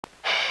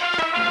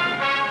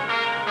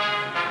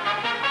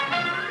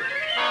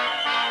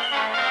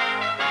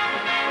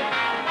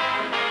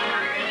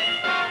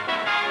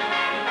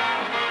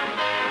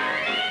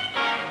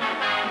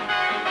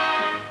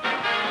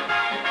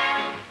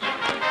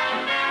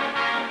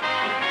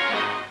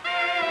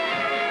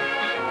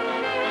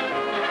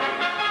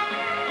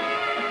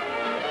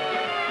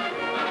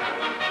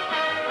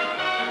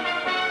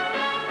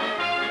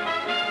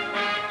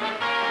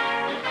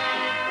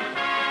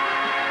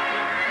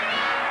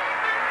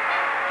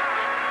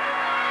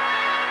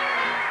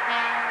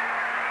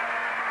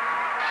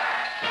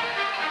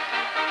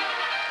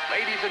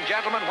and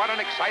gentlemen, what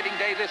an exciting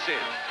day this is.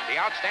 The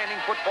outstanding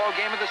football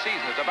game of the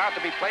season is about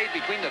to be played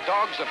between the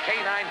dogs of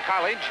Canine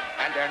College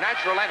and their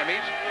natural enemies,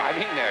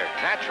 their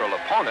natural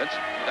opponents,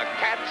 the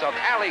cats of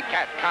Alley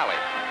Cat College.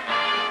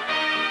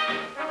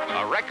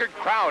 A record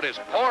crowd is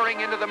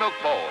pouring into the Milk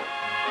Bowl.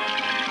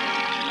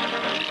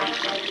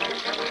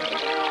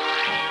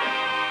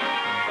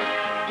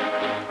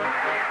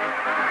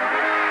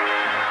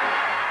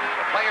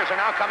 The players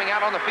are now coming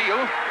out on the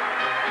field.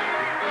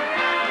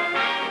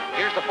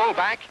 Here's the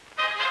fullback,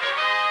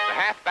 the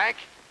halfback,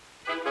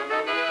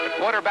 the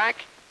quarterback,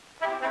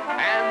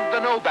 and the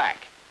no-back.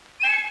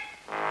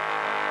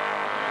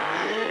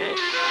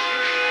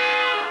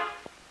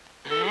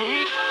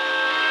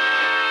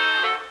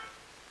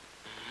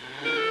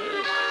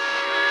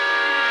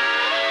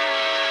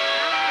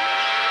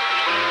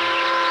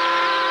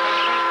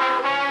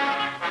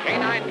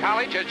 Canine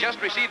College has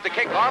just received the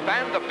kickoff,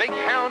 and the big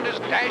hound is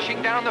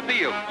dashing down the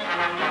field.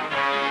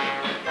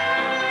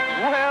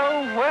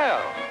 Well,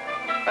 well.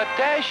 A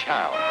dash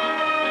hound.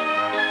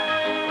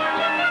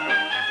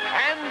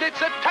 And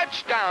it's a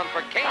touchdown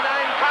for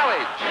Canine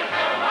College.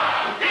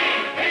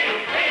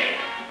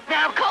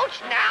 Now, Coach,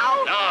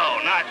 now.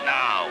 No, not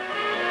now.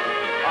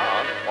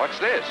 What's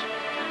this?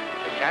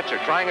 The Cats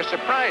are trying a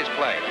surprise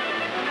play.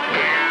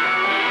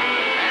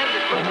 And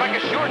it looks like a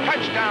sure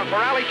touchdown for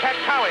Alley Cat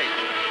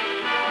College.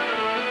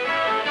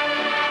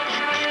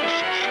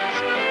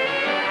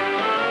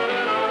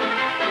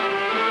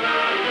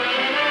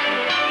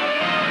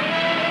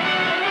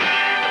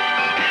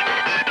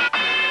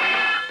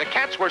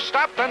 Were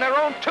stopped on their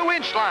own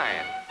 2-inch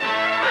line.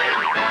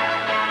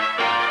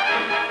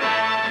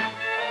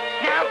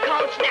 Now,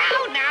 Coach,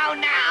 now.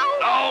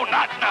 No,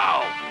 not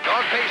now.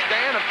 Dog-faced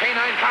Dan of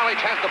Canine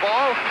College has the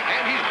ball,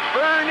 and he's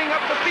burning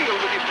up the field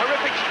with his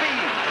terrific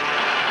speed.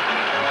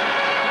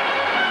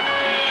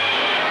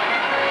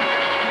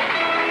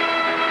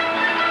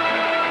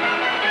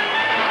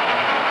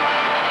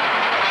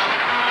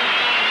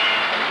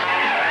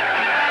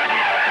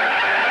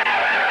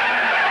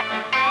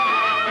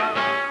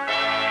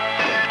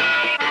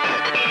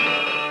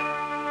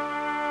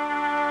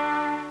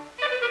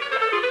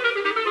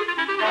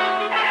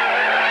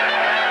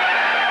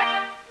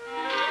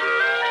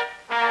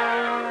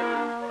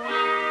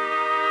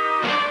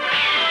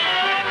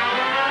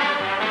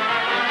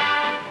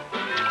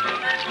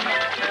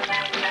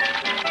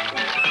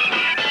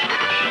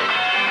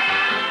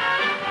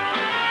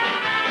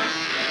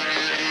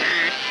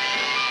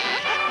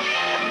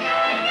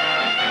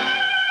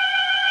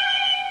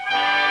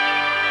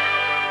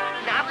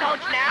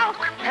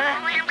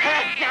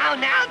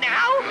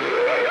 Now.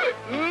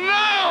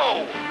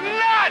 No!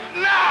 Not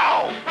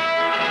now!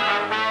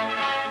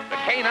 The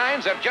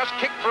Canines have just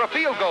kicked for a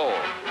field goal,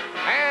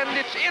 and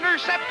it's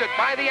intercepted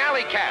by the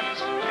Alley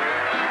Cats.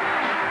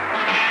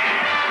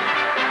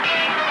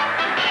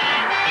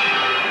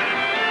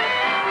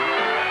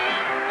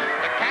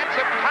 The Cats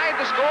have tied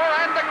the score,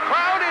 and the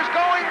crowd is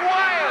going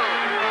wild.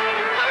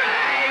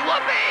 Hooray!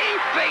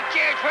 Whoopee! Big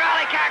cheers for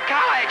Alley Cat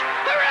College!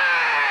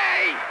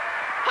 Hooray!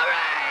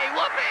 Hooray!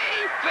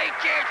 Whoopee! Big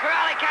cheers for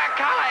Alley Cat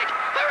College!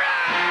 Hooray!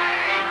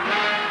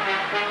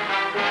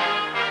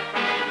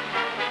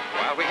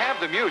 While we have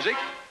the music,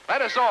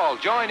 let us all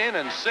join in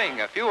and sing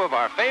a few of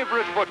our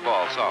favorite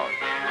football songs.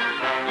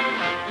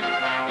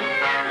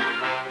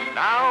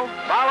 Now,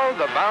 follow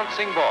the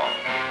bouncing ball.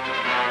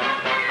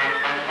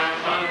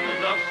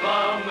 Sons of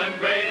Slum and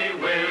Grady,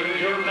 will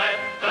you let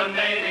the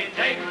Navy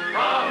take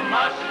from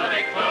us the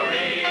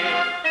victory?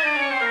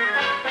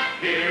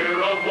 Hear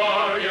a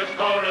warrior's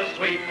chorus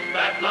sweep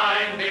that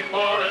line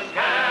before us,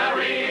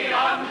 carry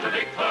on to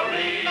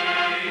victory.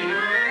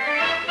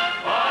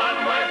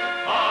 Onward,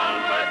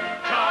 onward,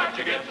 charge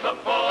against the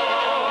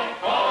foe.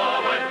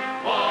 Forward,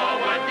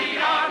 forward,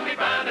 the army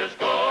banners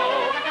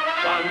go.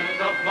 Sons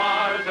of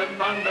Mars and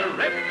Thunder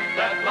rip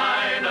that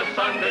line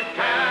asunder,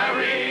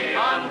 carry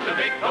on to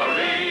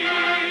victory.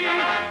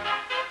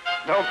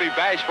 Don't be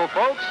bashful,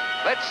 folks.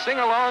 Let's sing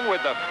along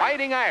with the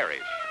Fighting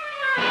Irish.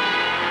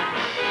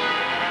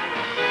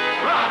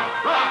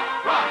 Rock,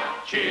 rock,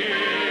 rock, cheer,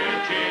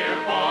 cheer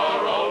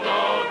for old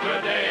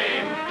Notre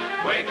Dame.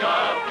 Wake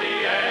up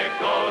the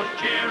echoes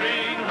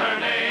cheering her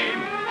name.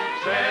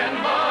 Send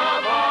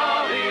the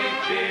volley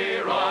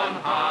cheer on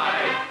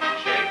high.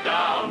 Shake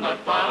down the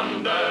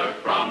thunder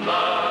from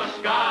the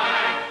sky.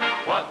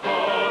 What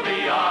though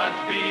the odds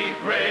be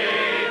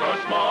great or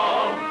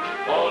small,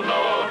 old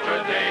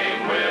Notre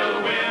Dame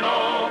will win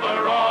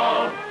over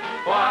all.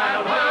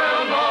 While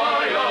her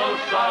loyal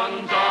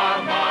sons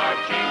are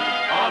marching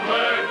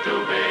onward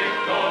to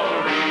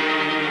victory.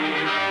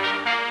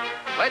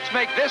 Let's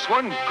make this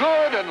one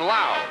good and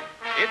loud.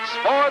 It's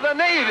for the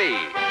Navy.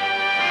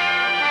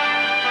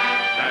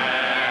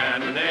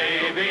 Stand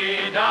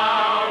Navy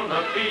down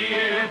the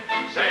field,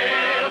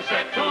 sail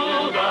set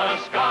to the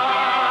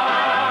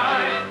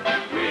sky.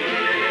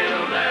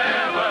 We'll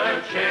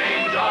never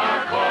change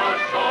our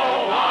course, so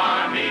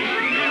Army,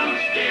 you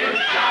steer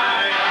shy.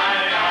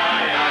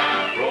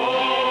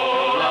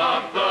 Roll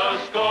up the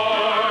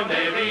score,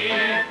 Navy,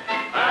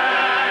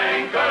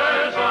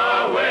 anchors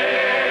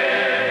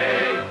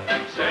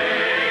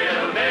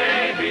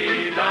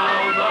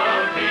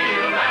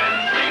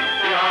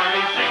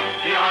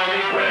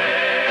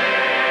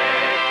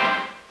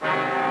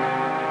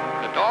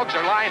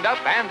lined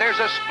up, and there's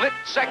a split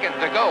second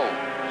to go.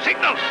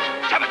 Signal.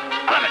 7,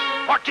 11,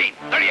 14,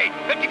 38,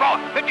 54,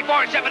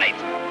 54, 7, 8.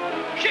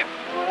 Shift.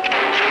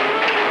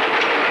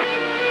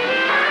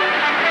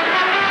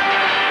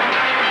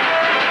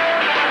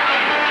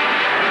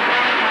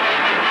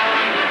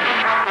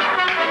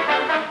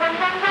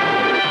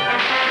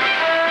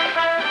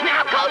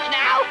 Now, Coach,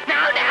 now,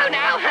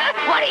 huh?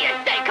 What do you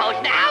say,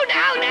 Coach? Now.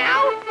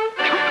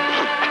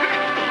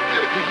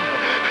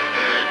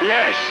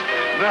 Yes,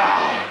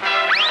 now.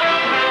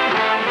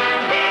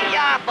 Here you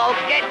are, folks.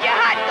 Get your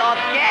hot dog,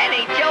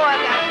 Kenny.